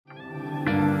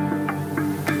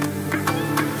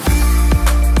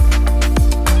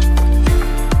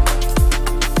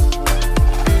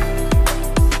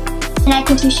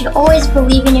think you should always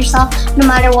believe in yourself no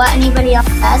matter what anybody else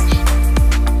says.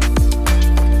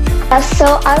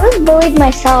 So I was bullied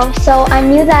myself, so I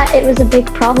knew that it was a big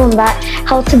problem that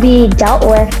had to be dealt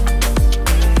with.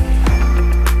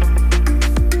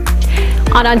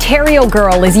 An Ontario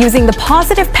girl is using the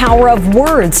positive power of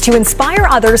words to inspire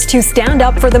others to stand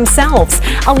up for themselves.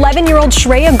 11-year-old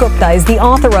Shreya Gupta is the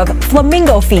author of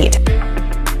Flamingo Feet.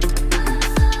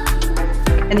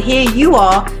 And here you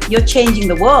are, you're changing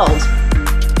the world.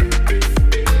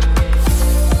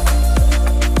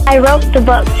 I wrote the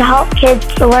book to help kids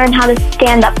to learn how to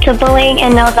stand up to bullying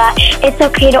and know that it's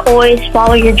okay to always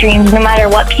follow your dreams no matter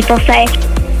what people say.